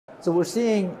So we're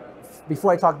seeing,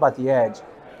 before I talk about the edge,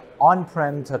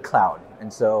 on-prem to cloud.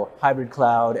 And so hybrid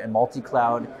cloud and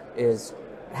multi-cloud is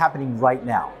happening right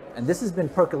now. And this has been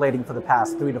percolating for the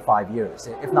past 3 to 5 years,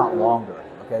 if not longer.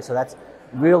 Okay, so that's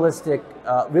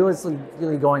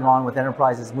realistically going on with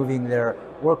enterprises moving their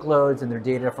workloads and their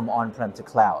data from on-prem to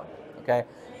cloud. Okay,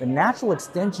 the natural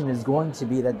extension is going to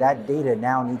be that that data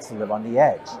now needs to live on the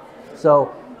edge.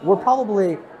 So we're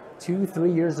probably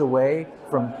 2-3 years away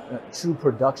from true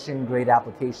production grade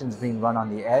applications being run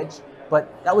on the edge.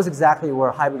 But that was exactly where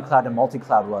hybrid cloud and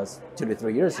multi-cloud was 2 to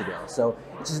 3 years ago. So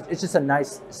it's just a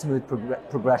nice, smooth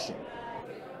progression.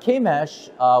 K-Mesh,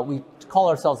 we call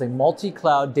ourselves a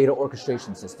multi-cloud data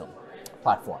orchestration system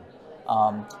platform.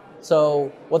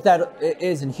 So what that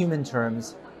is in human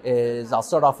terms is, I'll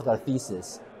start off with our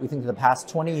thesis. We think that the past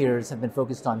 20 years have been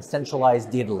focused on centralized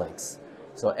data lakes.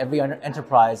 So every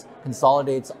enterprise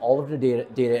consolidates all of their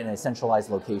data in a centralized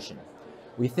location.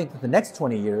 We think that the next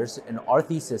 20 years, and our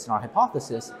thesis and our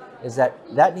hypothesis, is that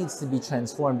that needs to be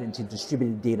transformed into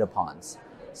distributed data ponds.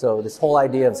 So this whole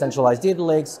idea of centralized data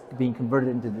lakes being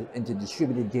converted into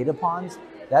distributed data ponds,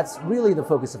 that's really the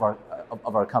focus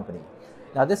of our company.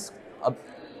 Now this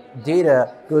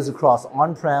data goes across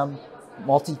on-prem,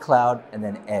 multi-cloud, and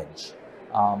then edge.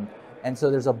 And so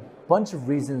there's a bunch of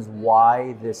reasons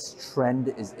why this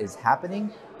trend is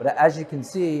happening, but as you can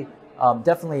see,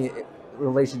 definitely in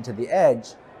relation to the edge,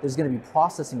 there's going to be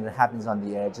processing that happens on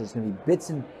the edge. There's going to be bits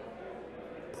and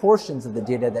portions of the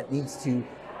data that needs to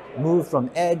move from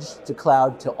edge to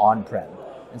cloud to on-prem.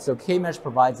 And so K-Mesh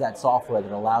provides that software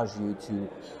that allows you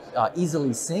to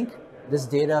easily sync this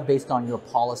data based on your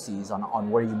policies on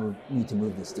where you need to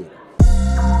move this data.